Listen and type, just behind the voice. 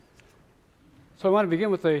So I want to begin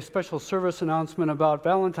with a special service announcement about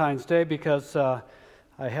Valentine's Day because I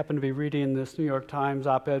happen to be reading this New York Times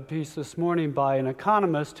op-ed piece this morning by an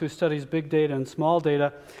economist who studies big data and small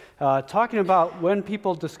data, talking about when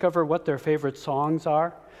people discover what their favorite songs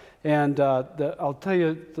are. And I'll tell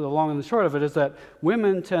you the long and the short of it is that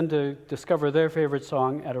women tend to discover their favorite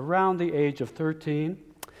song at around the age of 13,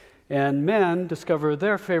 and men discover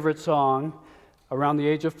their favorite song around the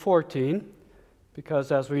age of 14.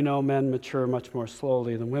 Because, as we know, men mature much more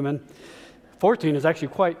slowly than women. 14 is actually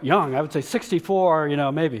quite young. I would say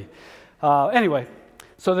 64, maybe. Anyway,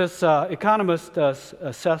 so this economist,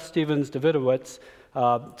 Seth Stephens-Davidowitz,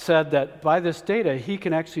 said that by this data, he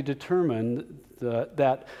can actually determine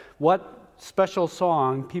that what special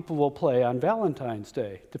song people will play on Valentine's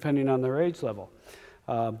Day, depending on their age level,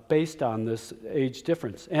 based on this age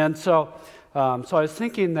difference. And so I was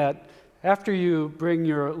thinking that after you bring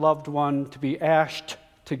your loved one to be ashed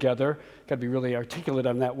together, got to be really articulate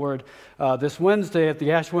on that word, this Wednesday at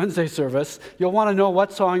the Ash Wednesday service, you'll want to know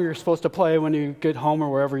what song you're supposed to play when you get home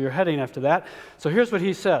or wherever you're heading after that. So here's what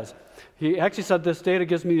he says. He actually said, this data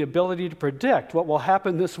gives me the ability to predict what will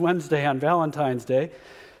happen this Wednesday on Valentine's Day.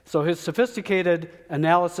 So his sophisticated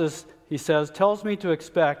analysis, he says, tells me to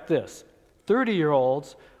expect this.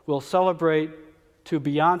 30-year-olds will celebrate to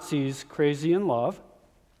Beyoncé's Crazy in Love.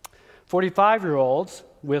 45-year-olds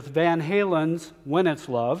with Van Halen's When It's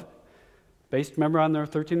Love, based, remember, on their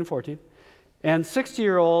 13 and 14, and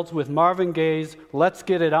 60-year-olds with Marvin Gaye's Let's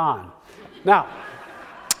Get It On. Now,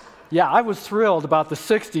 yeah, I was thrilled about the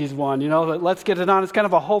 60s one, that Let's Get It On is kind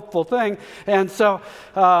of a hopeful thing. And so,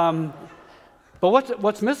 but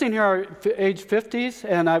what's missing here are age 50s,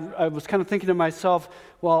 and I was kind of thinking to myself,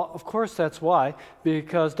 well, of course that's why,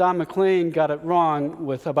 because Don McLean got it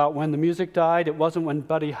wrong about when the music died. It wasn't when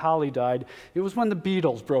Buddy Holly died. It was when the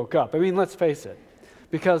Beatles broke up. I mean, let's face it.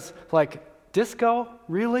 Because, disco?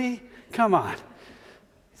 Really? Come on.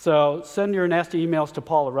 So send your nasty emails to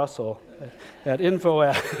Paula Russell at info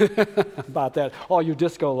about that, all you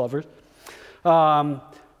disco lovers.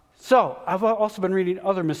 So I've also been reading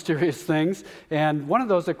other mysterious things, and one of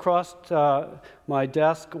those that crossed my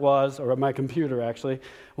desk or my computer actually,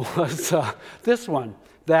 was this one,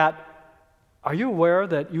 are you aware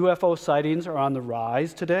that UFO sightings are on the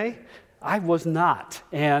rise today? I was not.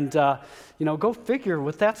 And, go figure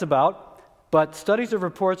what that's about. But studies of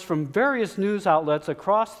reports from various news outlets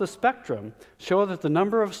across the spectrum show that the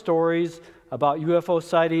number of stories about UFO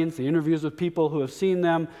sightings, the interviews with people who have seen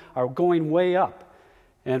them, are going way up.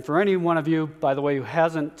 And for any one of you, by the way, who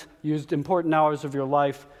hasn't used important hours of your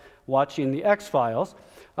life watching the X-Files,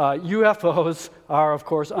 UFOs are, of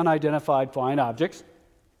course, unidentified flying objects.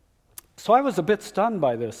 So I was a bit stunned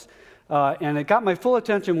by this, and it got my full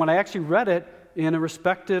attention when I actually read it in a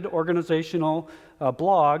respected organizational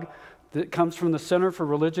blog that comes from the Center for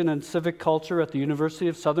Religion and Civic Culture at the University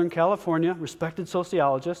of Southern California, respected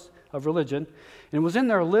sociologists of religion. And it was in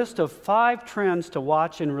their list of 5 trends to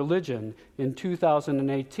watch in religion in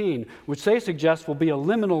 2018, which they suggest will be a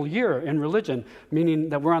liminal year in religion, meaning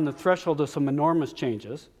that we're on the threshold of some enormous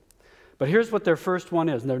changes. But here's what their first one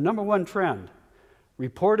is. And their number one trend,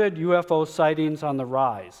 reported UFO sightings on the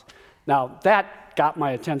rise. Now, that got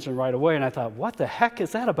my attention right away, and I thought, what the heck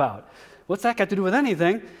is that about? What's that got to do with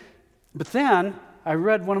anything? But then I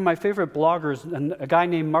read one of my favorite bloggers, a guy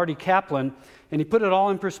named Marty Kaplan, and he put it all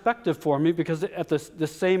in perspective for me because at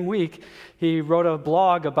this same week, he wrote a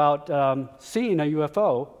blog about seeing a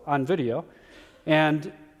UFO on video.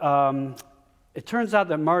 And it turns out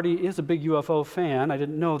that Marty is a big UFO fan. I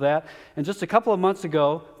didn't know that. And just a couple of months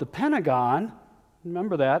ago, the Pentagon,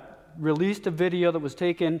 remember that, released a video that was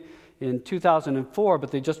taken in 2004,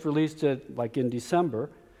 but they just released it in December,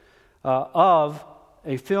 of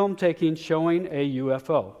a film showing a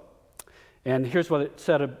UFO. And here's what it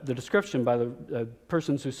said, the description by the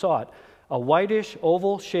persons who saw it. A whitish,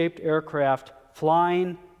 oval-shaped aircraft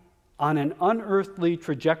flying on an unearthly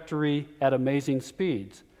trajectory at amazing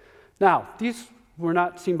speeds. Now, these were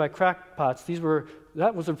not seen by crackpots.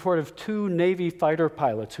 That was a report of 2 Navy fighter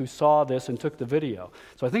pilots who saw this and took the video.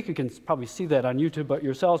 So I think you can probably see that on YouTube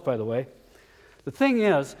yourselves, by the way. The thing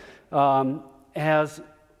is, as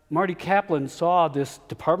Marty Kaplan saw this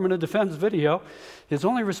Department of Defense video, his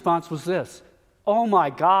only response was this: oh my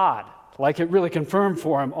God, it really confirmed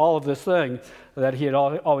for him all of this thing that he had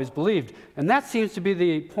always believed. And that seems to be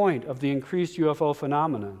the point of the increased UFO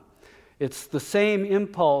phenomenon. It's the same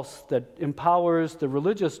impulse that empowers the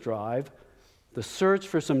religious drive the search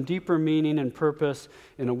for some deeper meaning and purpose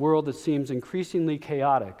in a world that seems increasingly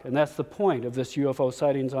chaotic. And that's the point of this UFO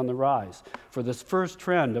sightings on the rise, for this first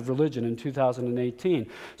trend of religion in 2018.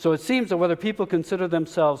 So it seems that whether people consider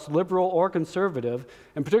themselves liberal or conservative,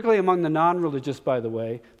 and particularly among the non-religious, by the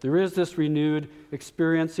way, there is this renewed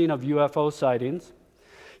experiencing of UFO sightings.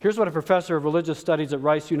 Here's what a professor of religious studies at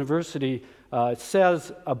Rice University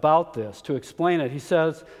says about this to explain it. He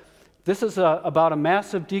says, this is about a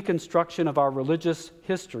massive deconstruction of our religious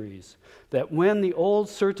histories, that when the old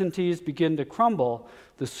certainties begin to crumble,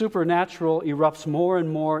 the supernatural erupts more and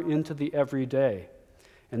more into the everyday.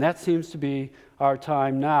 And that seems to be our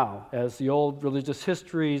time now, as the old religious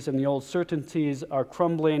histories and the old certainties are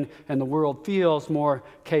crumbling and the world feels more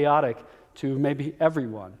chaotic to maybe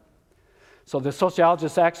everyone. So the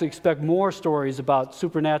sociologists actually expect more stories about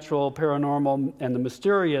supernatural, paranormal, and the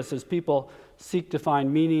mysterious as people seek to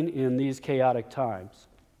find meaning in these chaotic times.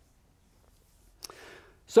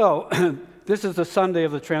 So, this is the Sunday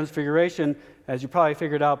of the Transfiguration, as you probably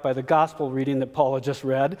figured out by the gospel reading that Paula just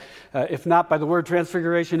read, if not by the word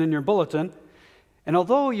transfiguration in your bulletin. And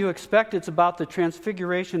although you expect it's about the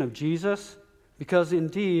transfiguration of Jesus, because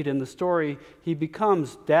indeed in the story he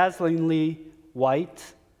becomes dazzlingly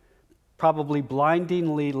white, probably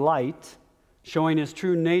blindingly light, showing his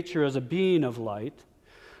true nature as a being of light.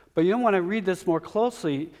 But you don't want to read this more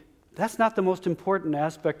closely. That's not the most important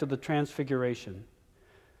aspect of the Transfiguration.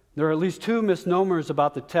 There are at least two misnomers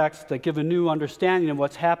about the text that give a new understanding of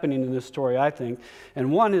what's happening in this story, I think.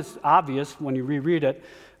 And one is obvious when you reread it.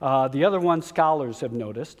 The other one scholars have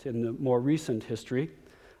noticed in the more recent history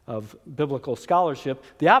of biblical scholarship.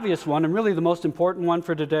 The obvious one, and really the most important one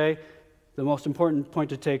for today, the most important point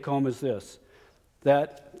to take home is this,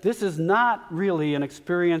 that this is not really an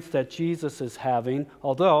experience that Jesus is having,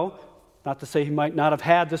 although, not to say he might not have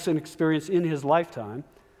had this experience in his lifetime,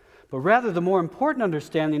 but rather the more important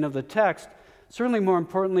understanding of the text, certainly more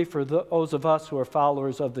importantly for those of us who are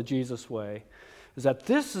followers of the Jesus way, is that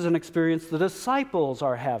this is an experience the disciples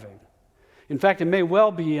are having. In fact, it may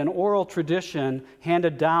well be an oral tradition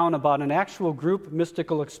handed down about an actual group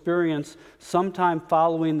mystical experience sometime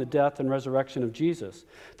following the death and resurrection of Jesus.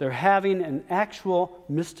 They're having an actual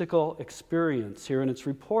mystical experience here, and it's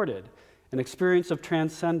reported, an experience of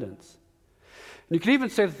transcendence. And you could even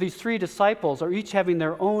say that these three disciples are each having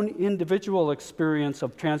their own individual experience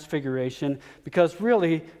of transfiguration, because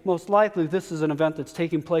really, most likely, this is an event that's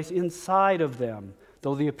taking place inside of them,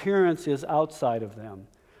 though the appearance is outside of them.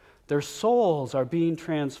 Their souls are being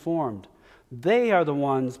transformed. They are the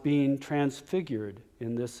ones being transfigured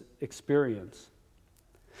in this experience.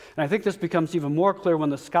 And I think this becomes even more clear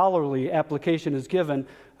when the scholarly application is given.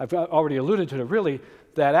 I've already alluded to it, really,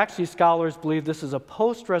 that actually scholars believe this is a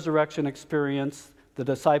post-resurrection experience the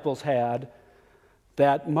disciples had,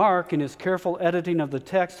 that Mark, in his careful editing of the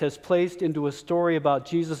text, has placed into a story about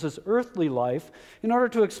Jesus' earthly life in order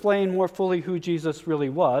to explain more fully who Jesus really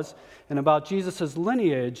was and about Jesus'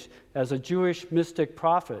 lineage as a Jewish mystic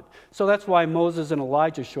prophet. So that's why Moses and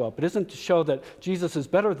Elijah show up. It isn't to show that Jesus is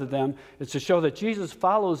better than them, it's to show that Jesus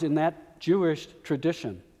follows in that Jewish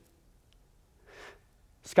tradition.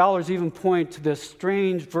 Scholars even point to this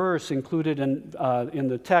strange verse included in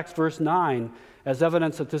the text, verse 9, as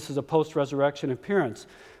evidence that this is a post-resurrection appearance.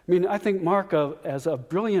 I mean, I think Mark, as a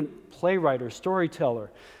brilliant playwright or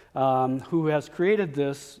storyteller, who has created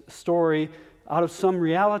this story out of some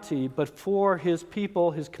reality, but for his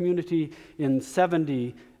people, his community in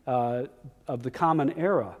 70 of the Common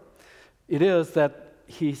Era. It is that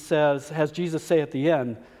he says, has Jesus say at the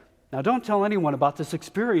end, now don't tell anyone about this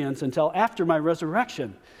experience until after my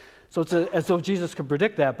resurrection. So it's as though Jesus could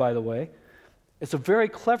predict that, by the way. It's a very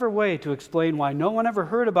clever way to explain why no one ever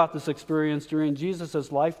heard about this experience during Jesus'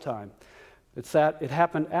 lifetime. It's that it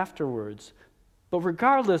happened afterwards. But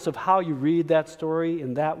regardless of how you read that story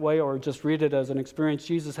in that way or just read it as an experience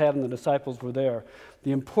Jesus had and the disciples were there,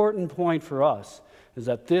 the important point for us is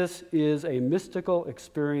that this is a mystical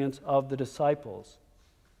experience of the disciples.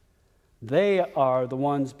 They are the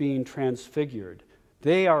ones being transfigured.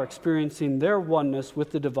 They are experiencing their oneness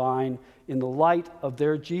with the divine in the light of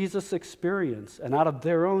their Jesus experience and out of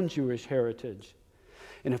their own Jewish heritage.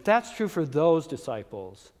 And if that's true for those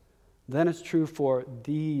disciples, then it's true for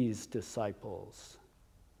these disciples.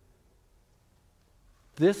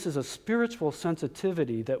 This is a spiritual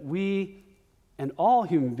sensitivity that we and all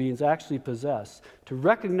human beings actually possess, to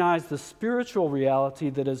recognize the spiritual reality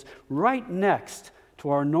that is right next to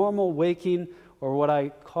our normal waking, or what I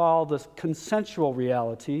call the consensual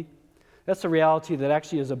reality. That's a reality that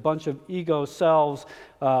actually is a bunch of ego selves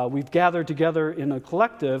we've gathered together in a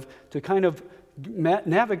collective to kind of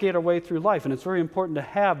navigate our way through life. And it's very important to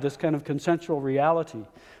have this kind of consensual reality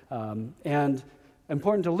and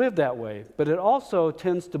important to live that way. But it also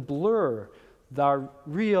tends to blur our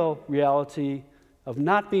real reality of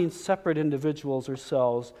not being separate individuals or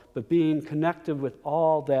selves, but being connected with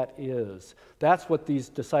all that is. That's what these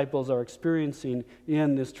disciples are experiencing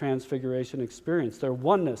in this transfiguration experience. Their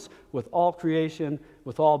oneness with all creation,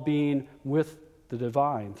 with all being, with the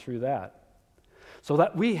divine through that. So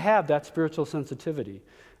that we have that spiritual sensitivity.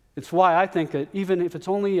 It's why I think that even if it's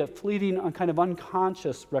only a fleeting kind of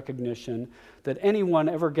unconscious recognition that anyone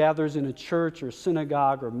ever gathers in a church or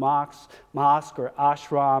synagogue or mosque or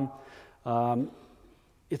ashram,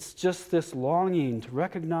 it's just this longing to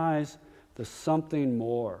recognize there's something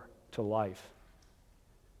more to life.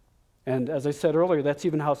 And as I said earlier, that's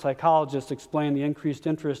even how psychologists explain the increased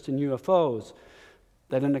interest in UFOs,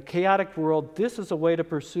 that in a chaotic world, this is a way to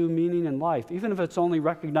pursue meaning in life, even if it's only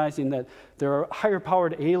recognizing that there are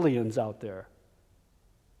higher-powered aliens out there.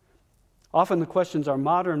 Often the questions our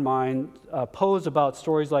modern mind pose about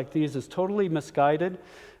stories like these is totally misguided.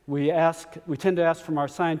 We tend to ask from our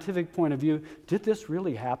scientific point of view, did this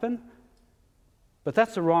really happen? But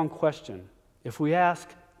that's the wrong question. If we ask,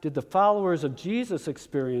 did the followers of Jesus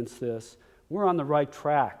experience this, we're on the right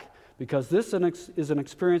track, because this is an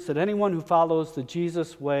experience that anyone who follows the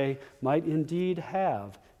Jesus way might indeed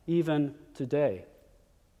have, even today.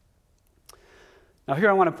 Now here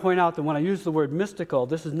I want to point out that when I use the word mystical,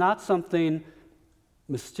 this is not something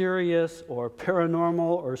mysterious or paranormal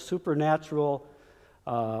or supernatural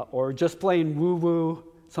or just plain woo-woo,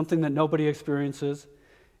 something that nobody experiences.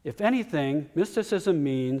 If anything, mysticism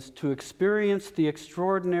means to experience the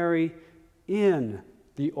extraordinary in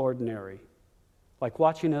the ordinary, like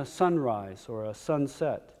watching a sunrise or a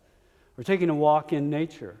sunset, or taking a walk in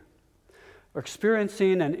nature, or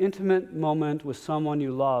experiencing an intimate moment with someone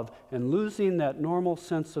you love and losing that normal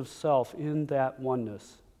sense of self in that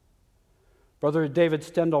oneness. Brother David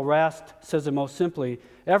Steindl-Rast says it most simply.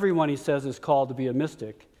 Everyone, he says, is called to be a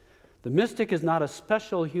mystic. The mystic is not a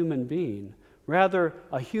special human being. Rather,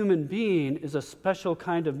 a human being is a special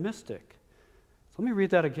kind of mystic. So let me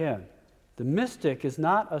read that again. The mystic is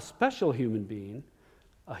not a special human being.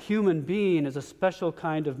 A human being is a special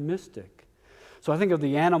kind of mystic. So I think of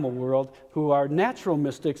the animal world, who are natural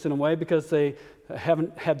mystics in a way because they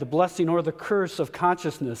haven't had the blessing or the curse of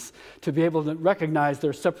consciousness to be able to recognize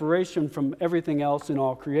their separation from everything else in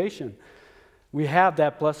all creation. We have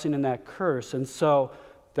that blessing and that curse, and so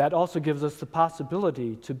that also gives us the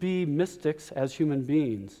possibility to be mystics as human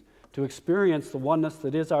beings, to experience the oneness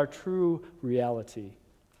that is our true reality.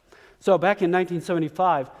 So back in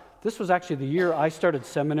 1975, this was actually the year I started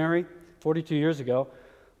seminary, 42 years ago.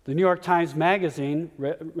 The New York Times Magazine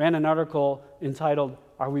ran an article entitled,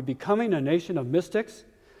 "Are We Becoming a Nation of Mystics?"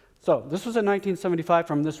 So this was in 1975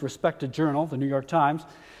 from this respected journal, the New York Times.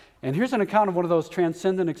 And here's an account of one of those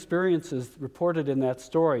transcendent experiences reported in that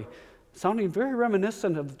story, sounding very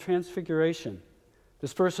reminiscent of the Transfiguration.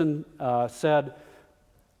 This person said,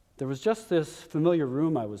 "There was just this familiar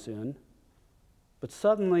room I was in, but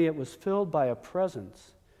suddenly it was filled by a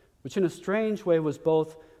presence, which in a strange way was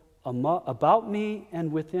both about me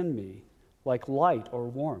and within me, like light or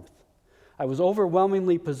warmth. I was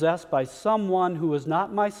overwhelmingly possessed by someone who was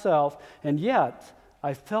not myself, and yet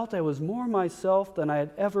I felt I was more myself than I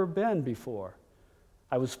had ever been before.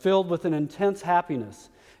 I was filled with an intense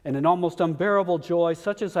happiness and an almost unbearable joy,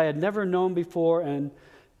 such as I had never known before and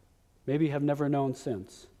maybe have never known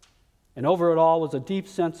since. And over it all was a deep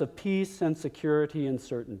sense of peace and security and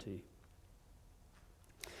certainty."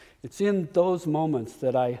 It's in those moments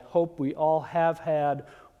that I hope we all have had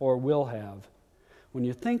or will have. When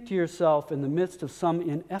you think to yourself in the midst of some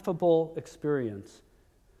ineffable experience,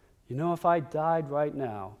 you know, if I died right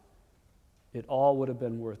now, it all would have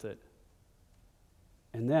been worth it.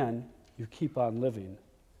 And then you keep on living.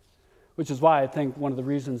 Which is why I think one of the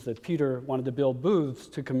reasons that Peter wanted to build booths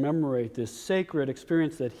to commemorate this sacred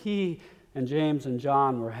experience that he and James and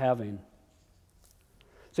John were having.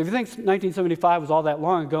 So if you think 1975 was all that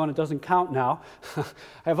long ago and it doesn't count now, I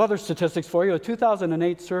have other statistics for you. A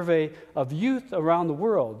 2008 survey of youth around the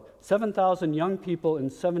world, 7,000 young people in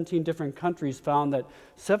 17 different countries, found that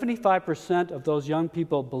 75% of those young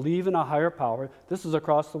people believe in a higher power. This is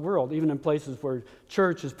across the world, even in places where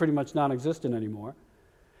church is pretty much non-existent anymore.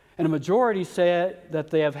 And a majority say that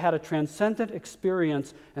they have had a transcendent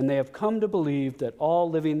experience and they have come to believe that all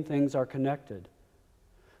living things are connected.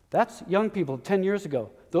 That's young people 10 years ago.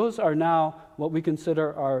 Those are now what we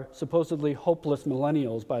consider our supposedly hopeless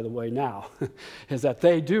millennials, by the way, now, is that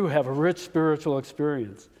they do have a rich spiritual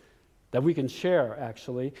experience that we can share,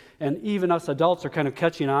 actually. And even us adults are kind of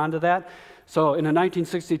catching on to that. So in a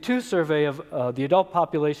 1962 survey of the adult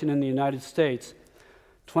population in the United States,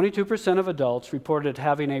 22% of adults reported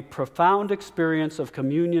having a profound experience of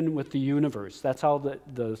communion with the universe. That's how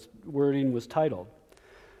the wording was titled.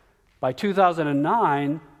 By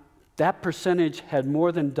 2009, that percentage had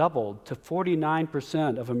more than doubled to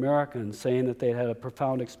 49% of Americans saying that they had a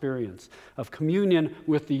profound experience of communion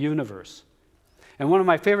with the universe. And one of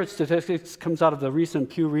my favorite statistics comes out of the recent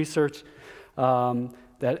Pew Research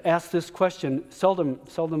that asks this question, seldom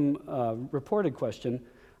reported question: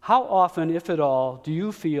 how often, if at all, do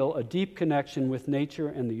you feel a deep connection with nature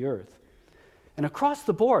and the earth? And across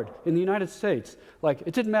the board in the United States, like,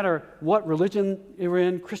 it didn't matter what religion you're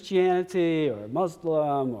in, Christianity or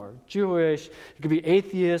Muslim or Jewish, you could be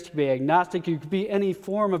atheist, you could be agnostic, you could be any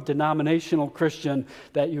form of denominational Christian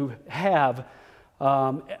that you have.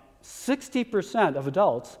 60% of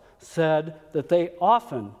adults said that they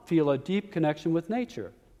often feel a deep connection with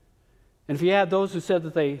nature. And if you add those who said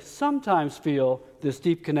that they sometimes feel this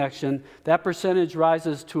deep connection, that percentage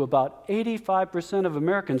rises to about 85% of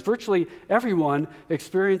Americans. Virtually everyone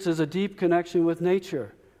experiences a deep connection with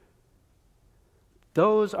nature.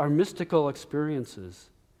 Those are mystical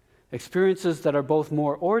experiences that are both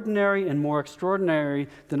more ordinary and more extraordinary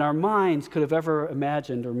than our minds could have ever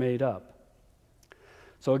imagined or made up.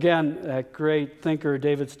 So again, that great thinker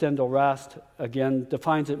David Steindl-Rast, again,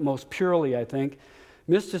 defines it most purely, I think.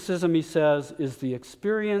 Mysticism, he says, is the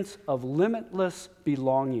experience of limitless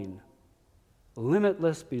belonging.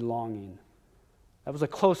 Limitless belonging. That was a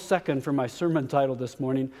close second for my sermon title this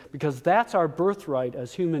morning, because that's our birthright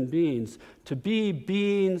as human beings, to be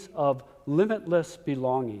beings of limitless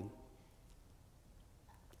belonging.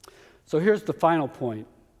 So here's the final point.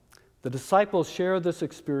 The disciples share this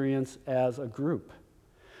experience as a group.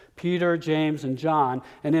 Peter, James, and John,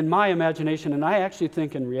 and in my imagination, and I actually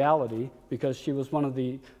think in reality, because she was one of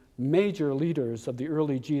the major leaders of the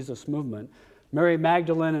early Jesus movement, Mary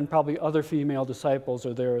Magdalene and probably other female disciples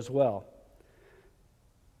are there as well.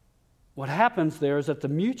 What happens there is that the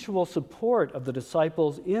mutual support of the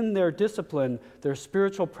disciples in their discipline, their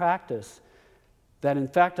spiritual practice, that in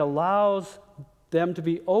fact allows them to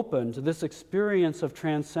be open to this experience of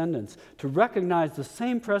transcendence, to recognize the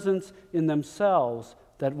same presence in themselves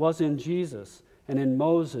that was in Jesus and in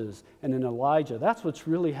Moses and in Elijah. That's what's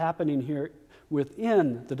really happening here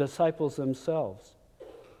within the disciples themselves.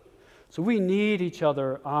 So we need each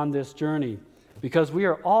other on this journey because we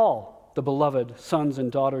are all the beloved sons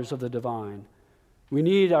and daughters of the divine. We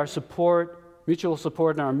need our support, mutual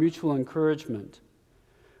support, and our mutual encouragement.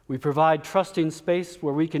 We provide trusting space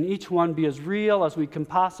where we can each one be as real as we can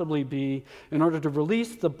possibly be in order to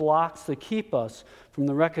release the blocks that keep us from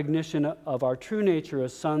the recognition of our true nature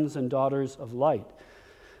as sons and daughters of light.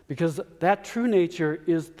 Because that true nature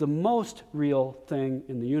is the most real thing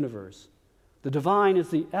in the universe. The divine is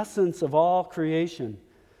the essence of all creation.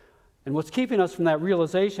 And what's keeping us from that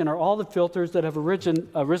realization are all the filters that have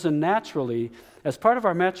arisen naturally as part of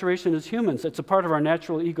our maturation as humans. It's a part of our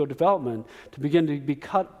natural ego development to begin to be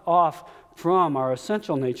cut off from our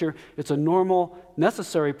essential nature. It's a normal,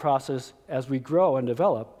 necessary process as we grow and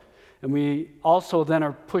develop. And we also then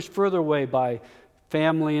are pushed further away by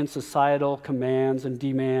family and societal commands and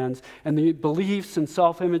demands, and the beliefs and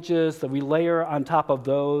self-images that we layer on top of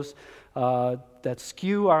those that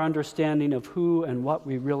skew our understanding of who and what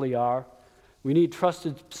we really are. We need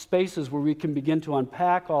trusted spaces where we can begin to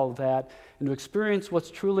unpack all of that and to experience what's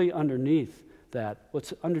truly underneath that,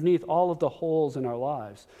 what's underneath all of the holes in our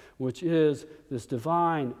lives, which is this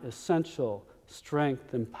divine, essential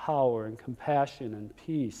strength and power and compassion and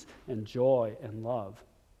peace and joy and love.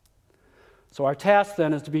 So our task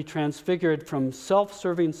then is to be transfigured from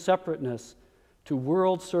self-serving separateness to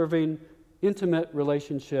world-serving, intimate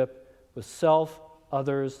relationship with self,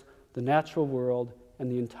 others, the natural world,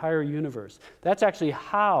 and the entire universe. That's actually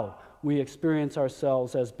how we experience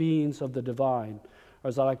ourselves as beings of the divine, or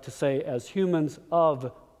as I like to say, as humans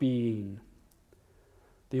of being.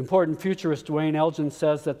 The important futurist Duane Elgin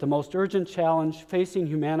says that the most urgent challenge facing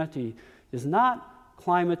humanity is not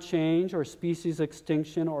climate change or species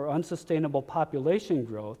extinction or unsustainable population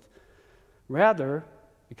growth. Rather,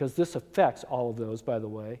 because this affects all of those, by the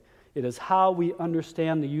way, it is how we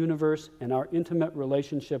understand the universe and our intimate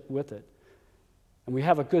relationship with it. And we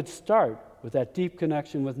have a good start with that deep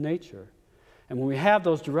connection with nature. And when we have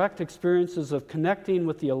those direct experiences of connecting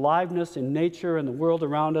with the aliveness in nature and the world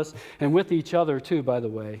around us, and with each other too, by the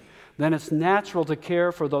way, then it's natural to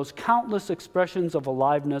care for those countless expressions of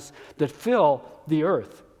aliveness that fill the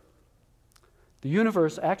earth. The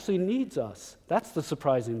universe actually needs us. That's the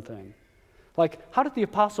surprising thing. Like, how did the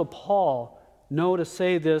Apostle Paul know to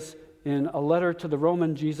say this in a letter to the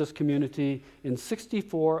Roman Jesus community in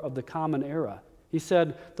 64 of the Common Era. He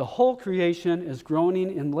said, "The whole creation is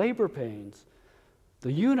groaning in labor pains.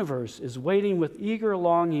 The universe is waiting with eager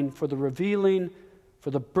longing for the revealing, for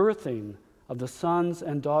the birthing of the sons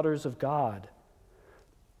and daughters of God.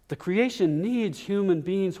 The creation needs human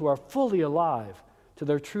beings who are fully alive to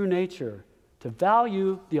their true nature, to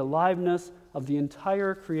value the aliveness of the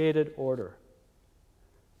entire created order."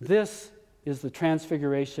 This is the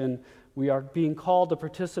transfiguration we are being called to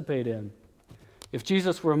participate in. If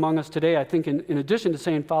Jesus were among us today, I think in addition to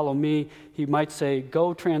saying, "Follow me," he might say,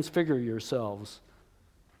 "Go transfigure yourselves."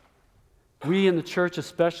 We in the church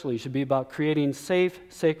especially should be about creating safe,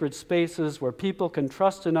 sacred spaces where people can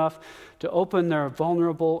trust enough to open their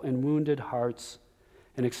vulnerable and wounded hearts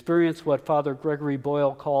and experience what Father Gregory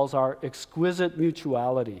Boyle calls our exquisite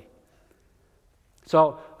mutuality.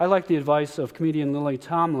 So I like the advice of comedian Lily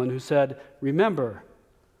Tomlin, who said, "Remember,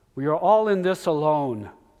 we are all in this alone."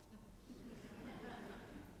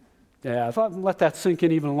 Yeah, I thought I'd let that sink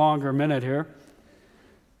in even longer a minute here.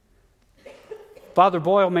 Father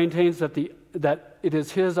Boyle maintains that it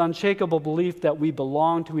is his unshakable belief that we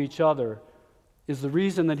belong to each other is the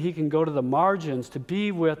reason that he can go to the margins to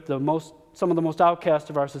be with some of the most outcast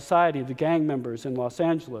of our society, the gang members in Los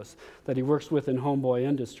Angeles that he works with in Homeboy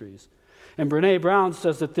Industries. And Brene Brown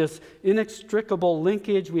says that this inextricable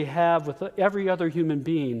linkage we have with every other human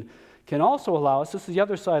being can also allow us, this is the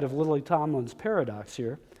other side of Lily Tomlin's paradox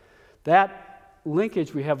here, that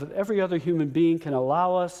linkage we have with every other human being can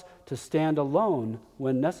allow us to stand alone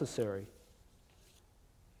when necessary.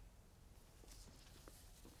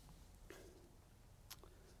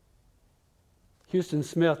 Houston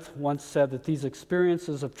Smith once said that these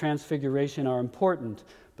experiences of transfiguration are important,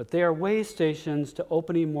 but they are way stations to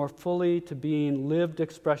opening more fully to being lived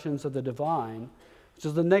expressions of the divine, which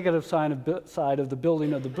is the negative side of the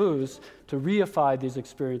building of the booths, to reify these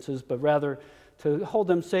experiences, but rather to hold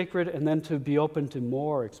them sacred and then to be open to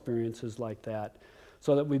more experiences like that,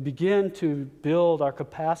 so that we begin to build our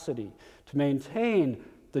capacity to maintain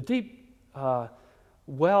the deep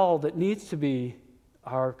well that needs to be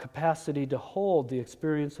our capacity to hold the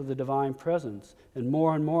experience of the divine presence. And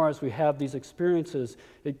more as we have these experiences,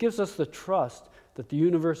 it gives us the trust that the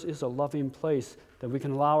universe is a loving place that we can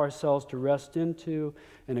allow ourselves to rest into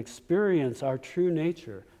and experience our true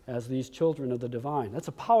nature as these children of the divine. That's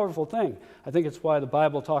a powerful thing. I think it's why the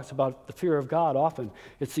Bible talks about the fear of God often.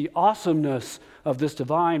 It's the awesomeness of this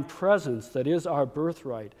divine presence that is our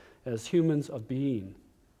birthright as humans of being.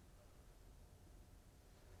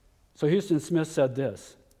 So Houston Smith said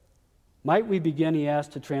this, "Might we begin," he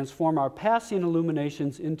asked, "to transform our passing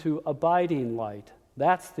illuminations into abiding light?"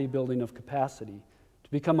 That's the building of capacity. To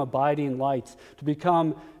become abiding lights, to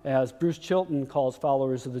become, as Bruce Chilton calls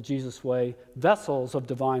followers of the Jesus way, vessels of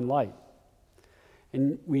divine light.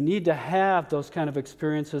 And we need to have those kind of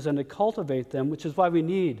experiences and to cultivate them, which is why we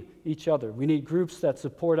need each other. We need groups that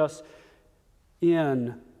support us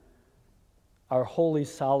in our holy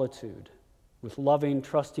solitude, with loving,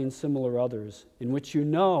 trusting, similar others, in which you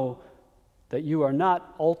know that you are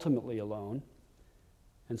not ultimately alone,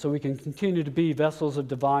 and so we can continue to be vessels of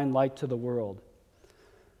divine light to the world.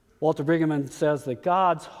 Walter Brueggemann says that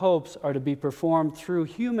God's hopes are to be performed through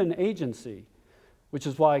human agency, which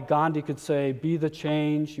is why Gandhi could say, "Be the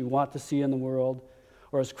change you want to see in the world."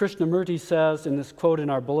 Or as Krishnamurti says in this quote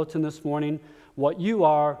in our bulletin this morning, "What you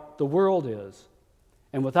are, the world is.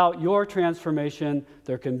 And without your transformation,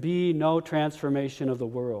 there can be no transformation of the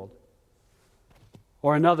world."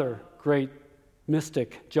 Or another great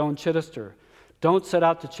mystic, Joan Chittister, "Don't set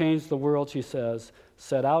out to change the world," she says,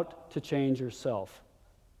 "set out to change yourself."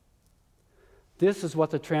 This is what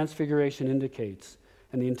the Transfiguration indicates,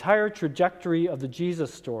 and the entire trajectory of the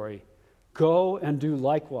Jesus story. Go and do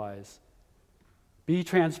likewise. Be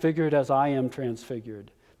transfigured as I am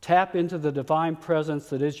transfigured. Tap into the divine presence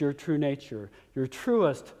that is your true nature, your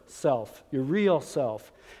truest self, your real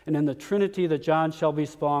self. And in the Trinity that John Shelby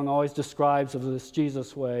Spong always describes of this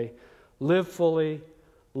Jesus way, live fully,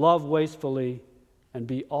 love wastefully, and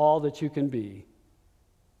be all that you can be.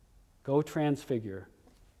 Go transfigure.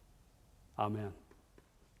 Amen.